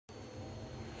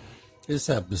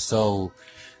This episode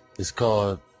is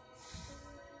called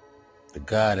the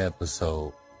God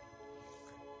episode.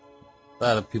 A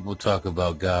lot of people talk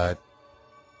about God.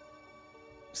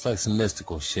 It's like some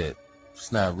mystical shit.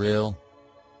 It's not real.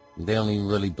 They don't even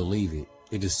really believe it.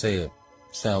 They just say it.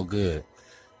 Sound good.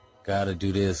 Gotta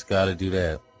do this, gotta do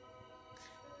that.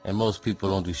 And most people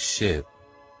don't do shit.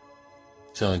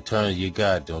 So in turn, your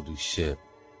God don't do shit.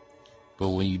 But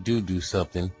when you do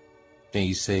something, then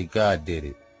you say God did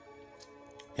it.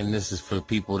 And this is for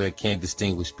people that can't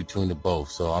distinguish between the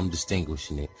both. So I'm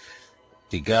distinguishing it.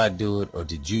 Did God do it or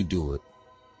did you do it?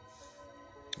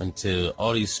 And to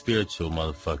all these spiritual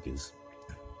motherfuckers,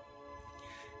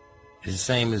 it's the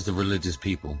same as the religious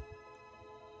people.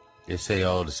 They say,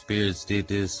 oh, the spirits did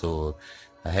this, or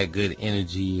I had good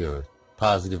energy or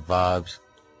positive vibes.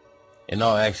 In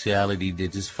all actuality, they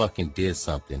just fucking did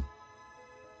something.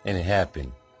 And it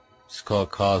happened. It's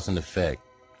called cause and effect.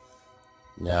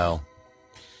 Now,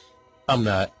 I'm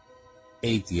not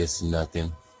atheist or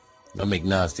nothing. I'm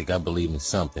agnostic. I believe in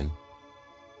something.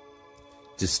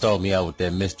 Just start me out with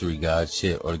that mystery God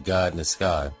shit or the God in the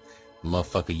sky.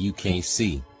 Motherfucker, you can't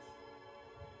see.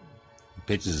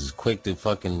 Bitches is quick to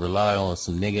fucking rely on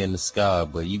some nigga in the sky,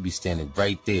 but you be standing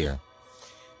right there.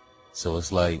 So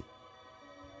it's like,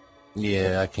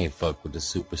 yeah, I can't fuck with the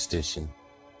superstition.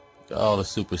 All the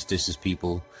superstitious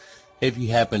people, if you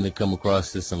happen to come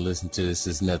across this and listen to this,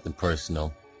 it's nothing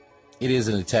personal. It is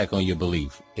an attack on your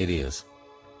belief. It is.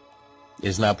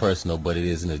 It's not personal, but it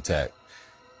is an attack.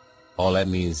 All that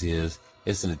means is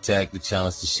it's an attack to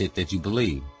challenge the shit that you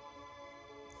believe.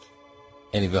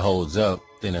 And if it holds up,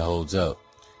 then it holds up.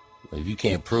 But if you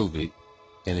can't prove it,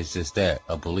 then it's just that,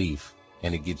 a belief.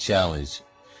 And it get challenged.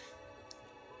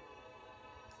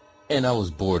 And I was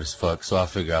bored as fuck, so I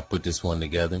figured I'd put this one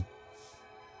together.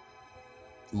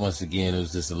 Once again, it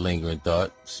was just a lingering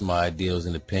thought. Some ideals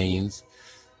and opinions.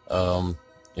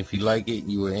 If you like it,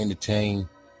 you were entertained,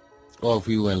 or if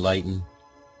you were enlightened,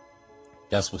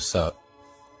 that's what's up.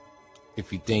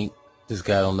 If you think this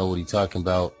guy don't know what he's talking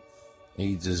about, and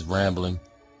he's just rambling,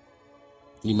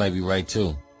 you might be right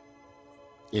too.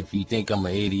 If you think I'm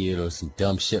an idiot or some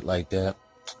dumb shit like that,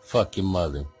 fuck your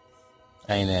mother.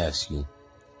 I ain't asked you.